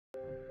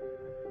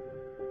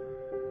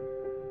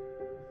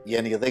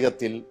என்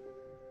இதயத்தில்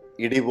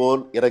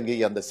இடிபோல்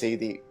இறங்கிய அந்த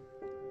செய்தி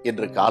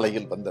இன்று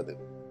காலையில் வந்தது.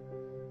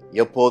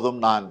 எப்போதும்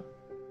நான்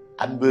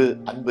அன்பு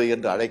அன்பு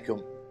என்று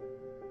அழைக்கும்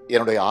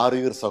என்னுடைய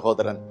ஆருயிர்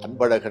சகோதரன்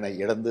அன்பழகனை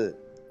இழந்து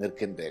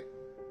நிற்கின்றேன்.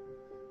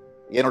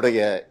 என்னுடைய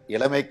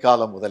இளமை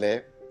காலம் முதலே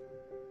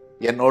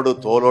என்னோடு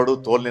தோளோடு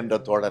தோள் நின்ற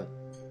தோழன்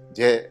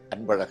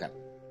அன்பழகன்,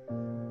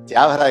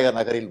 தியாகராய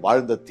நகரில்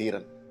வாழ்ந்த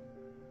தீரன்,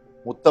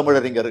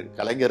 முத்தமிழறிஞர்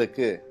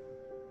கலைஞருக்கு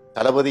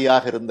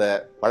தளபதியாக இருந்த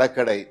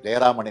பழக்கடை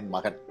ஜெயராமனின்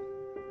மகன்.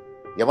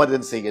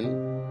 எமர்ஜென்சியில்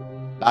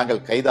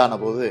நாங்கள் கைதான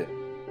போது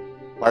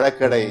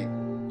பழக்கடை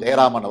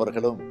ஜெயராமன்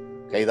அவர்களும்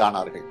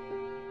கைதானார்கள்.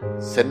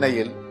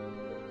 சென்னையில்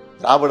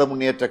திராவிட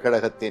முன்னேற்ற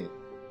கழகத்தின்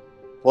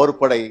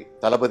போர்ப்படை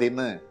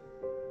தளபதின்னு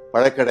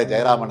பழக்கடை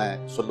ஜெயராமனை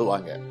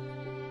சொல்லுவாங்க.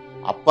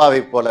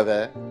 அப்பாவை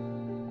போலவே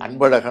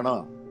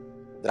அன்பழகனும்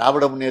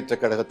திராவிட முன்னேற்ற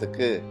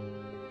கழகத்துக்கு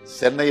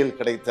சென்னையில்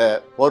கிடைத்த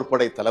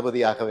போர்ப்படை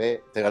தளபதியாகவே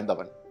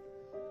திகழ்ந்தவன்.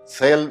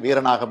 செயல்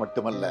வீரனாக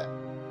மட்டுமல்ல,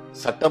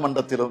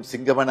 சட்டமன்றத்திலும்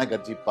சிங்கமென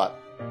கர்ஜிப்பார்.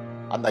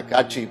 அந்த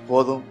காட்சி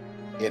இப்போதும்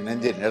என்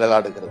நெஞ்சில்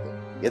நிழலாடுகிறது.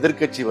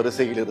 எதிர்கட்சி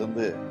வரிசையில்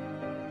இருந்து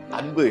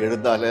அன்பு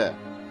எழுந்தால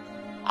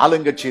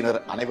ஆளுங்கட்சியினர்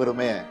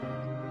அனைவருமே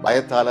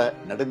பயத்தால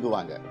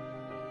நடுங்குவாங்க.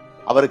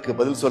 அவருக்கு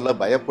பதில் சொல்ல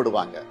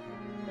பயப்படுவாங்க.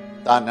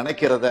 தான்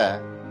நினைக்கிறத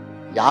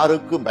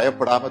யாருக்கும்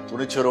பயப்படாம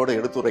துணிச்சலோடு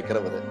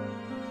எடுத்துரைக்கிறவர்.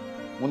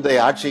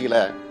 முந்தைய ஆட்சியில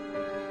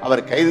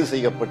அவர் கைது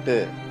செய்யப்பட்டு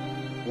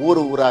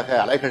ஊராக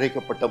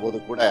அலைகழிக்கப்பட்ட போது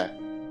கூட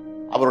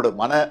அவருடைய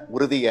மன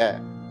உறுதியை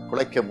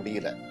குலைக்க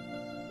முடியல.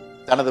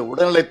 தனது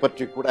உடல்நிலை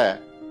பற்றி கூட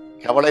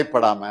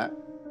கவலைப்படாம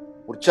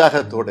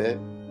உற்சாகத்தோடு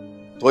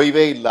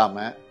தொய்வே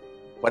இல்லாம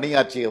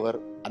பணியாற்றியவர்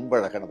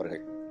அன்பழகன்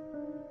அவர்கள்.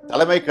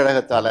 தலைமை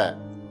கழகத்தால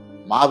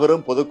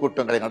மாபெரும்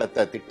பொதுக்கூட்டங்களை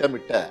நடத்த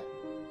திட்டமிட்ட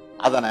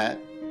அதனை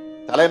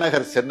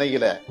தலைநகர்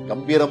சென்னையில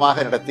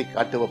கம்பீரமாக நடத்தி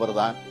காட்டுபவர்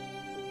தான்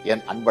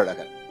என்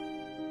அன்பழகன்.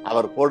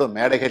 அவர் போடும்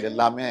மேடைகள்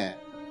எல்லாமே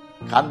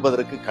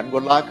காண்பதற்கு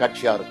கண்கொள்ளா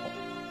காட்சியா இருக்கும்.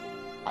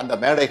 அந்த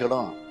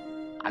மேடைகளும்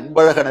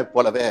அன்பழகனைப்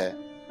போலவே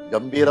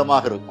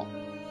கம்பீரமாக இருக்கும்.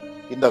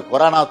 இந்த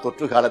கொரோனா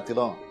தொற்று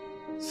காலத்திலும்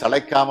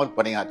சளைக்காமல்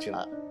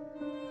பணியாற்றினார்.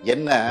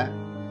 என்ன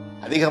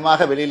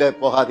அதிகமாக வெளியில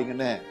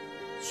போகாதீங்கன்னு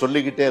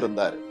சொல்லிக்கிட்டே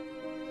இருந்தார்.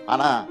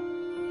 ஆனா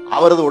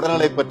அவரது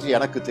உடல்நிலை பற்றி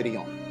எனக்கு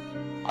தெரியும்.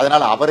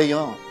 அதனால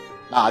அவரையும்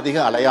நான்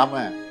அதிகம்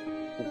அலையாம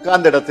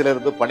உட்கார்ந்த இடத்துல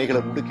இருந்து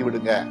பணிகளை முடுக்கி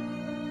விடுங்க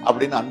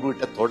அப்படின்னு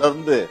அன்புகிட்ட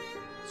தொடர்ந்து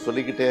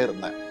சொல்லிக்கிட்டே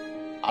இருந்தேன்.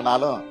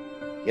 ஆனாலும்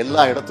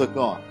எல்லா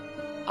இடத்துக்கும்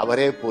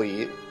அவரே போய்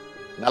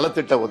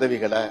நலத்திட்ட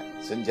உதவிகளை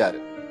செஞ்சாரு.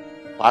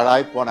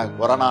 பாழாய் போன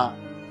கொரோனா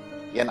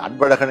என்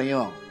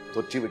அன்பழகனையும்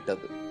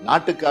தொற்றிவிட்டது.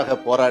 நாட்டுக்காக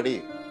போராடி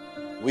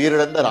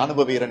உயிரிழந்த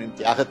ராணுவ வீரனின்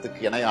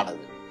தியாகத்துக்கு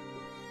இணையானது.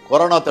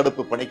 கொரோனா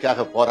தடுப்பு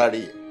பணிக்காக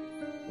போராடி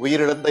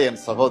உயிரிழந்த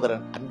என்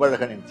சகோதரன்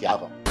அன்பழகனின்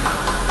தியாகம்.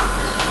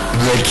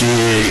 இன்றைக்கு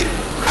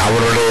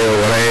அவருடைய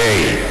உரையை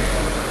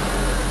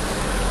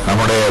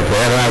நம்முடைய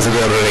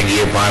பேராசிரியர்கள்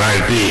இங்கே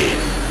பாராட்டி,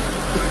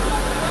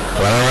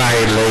 கொரோனா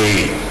இல்லை,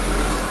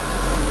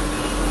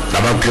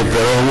 நமக்கு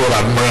பிறகு ஒரு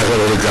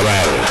அன்பழகர்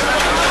இருக்கிறார்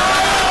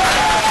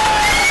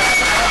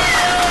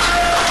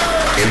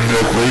என்று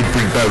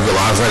குறிப்பிட்ட அந்த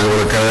வாசகம்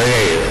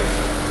இருக்கிறதே,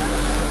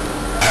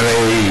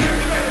 அதை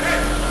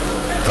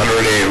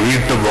தன்னுடைய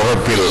வீட்டு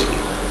முகப்பில்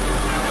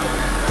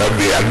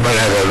தம்பி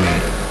அன்பழகன்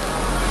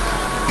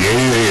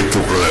எழுதி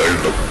வைத்துக் கொள்ள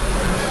வேண்டும்.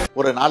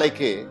 ஒரு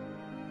நாளைக்கு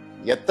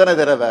எத்தனை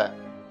தடவை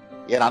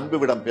என்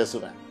அன்புவிடம்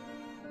பேசுவேன்.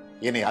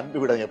 இனி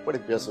அன்புவிடம் எப்படி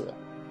பேசுவேன்?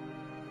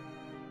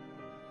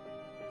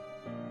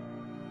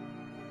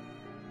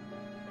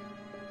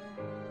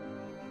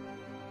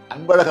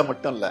 அன்பழகம்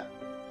மட்டும் இல்ல,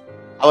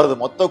 அவரது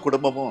மொத்த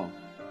குடும்பமும்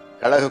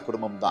கழக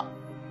குடும்பம் தான்.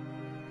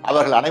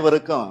 அவர்கள்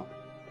அனைவருக்கும்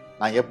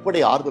நான் எப்படி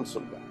ஆறுதல்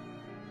சொல்வேன்?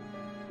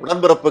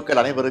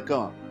 உடன்பிறப்புகள்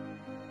அனைவருக்கும்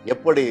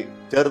எப்படி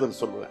தேர்தல்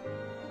சொல்வேன்?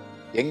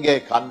 எங்கே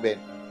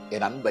காண்பேன்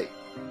என் அன்பை?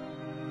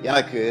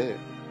 எனக்கு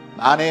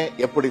நானே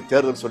எப்படி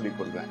தேர்தல் சொல்லிக்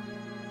கொள்வேன்?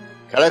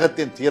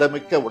 கழகத்தின்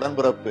தீரமிக்க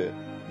உடன்பிறப்பு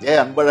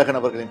அன்பழகன்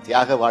அவர்களின்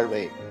தியாக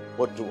வாழ்வை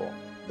போற்றுவோம்.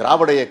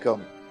 திராவிட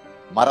இயக்கம்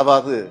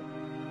மறவாது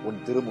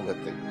உன்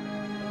திருமுகத்தை.